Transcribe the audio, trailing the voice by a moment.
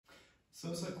So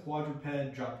it's a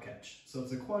quadruped drop catch. So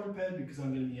it's a quadruped because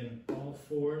I'm going to be in all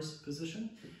fours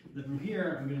position. Then from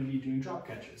here, I'm going to be doing drop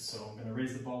catches. So I'm going to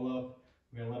raise the ball up,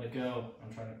 I'm going to let it go,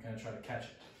 I'm going to try to catch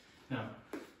it. Now,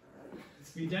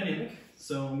 it's be dynamic,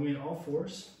 so I'm going all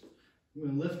fours. I'm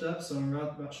going to lift up, so I'm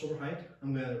around about shoulder height.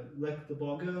 I'm going to let the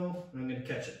ball go, and I'm going to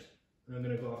catch it. And I'm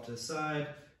going to go off to the side,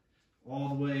 all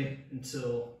the way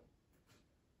until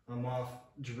I'm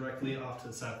directly off to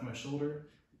the side of my shoulder,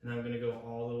 and I'm going to go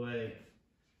all the way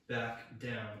back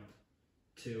down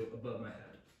to above my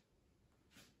head.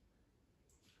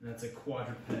 And that's a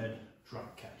quadruped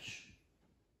drop catch.